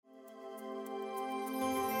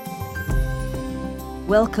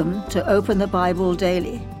Welcome to Open the Bible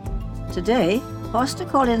Daily. Today, Pastor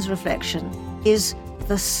Colin's reflection is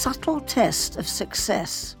the subtle test of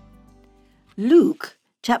success. Luke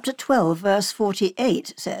chapter 12 verse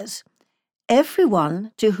 48 says,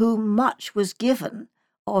 "Everyone to whom much was given,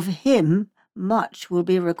 of him much will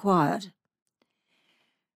be required."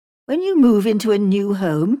 When you move into a new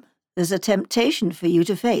home, there's a temptation for you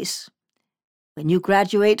to face. When you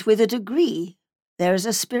graduate with a degree, there is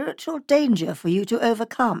a spiritual danger for you to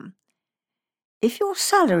overcome. If your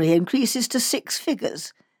salary increases to 6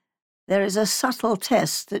 figures, there is a subtle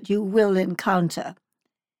test that you will encounter.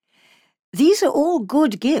 These are all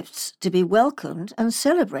good gifts to be welcomed and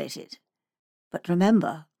celebrated. But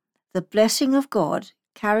remember, the blessing of God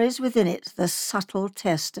carries within it the subtle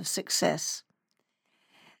test of success.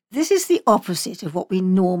 This is the opposite of what we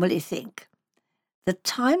normally think. The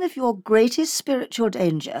time of your greatest spiritual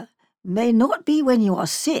danger may not be when you are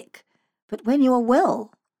sick, but when you are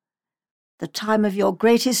well. The time of your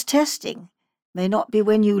greatest testing may not be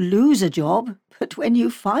when you lose a job, but when you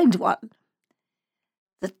find one.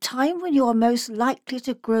 The time when you are most likely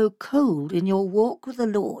to grow cold in your walk with the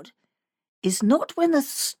Lord is not when the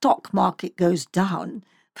stock market goes down,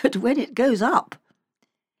 but when it goes up.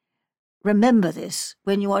 Remember this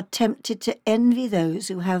when you are tempted to envy those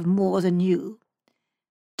who have more than you.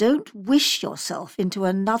 Don't wish yourself into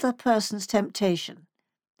another person's temptation.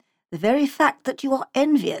 The very fact that you are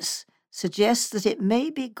envious suggests that it may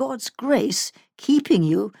be God's grace keeping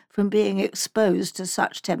you from being exposed to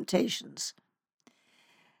such temptations.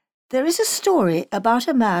 There is a story about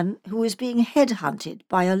a man who was being headhunted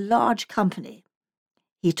by a large company.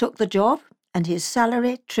 He took the job and his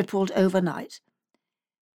salary tripled overnight.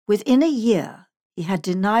 Within a year, he had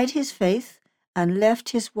denied his faith and left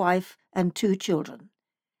his wife and 2 children.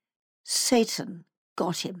 Satan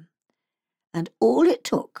got him, and all it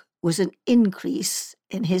took was an increase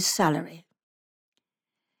in his salary.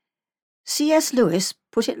 C.S. Lewis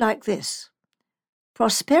put it like this: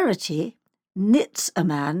 prosperity knits a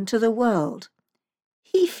man to the world.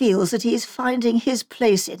 He feels that he is finding his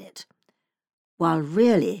place in it, while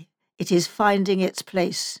really it is finding its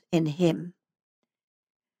place in him.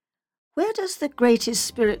 Where does the greatest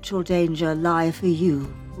spiritual danger lie for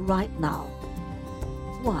you right now?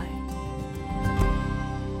 Why?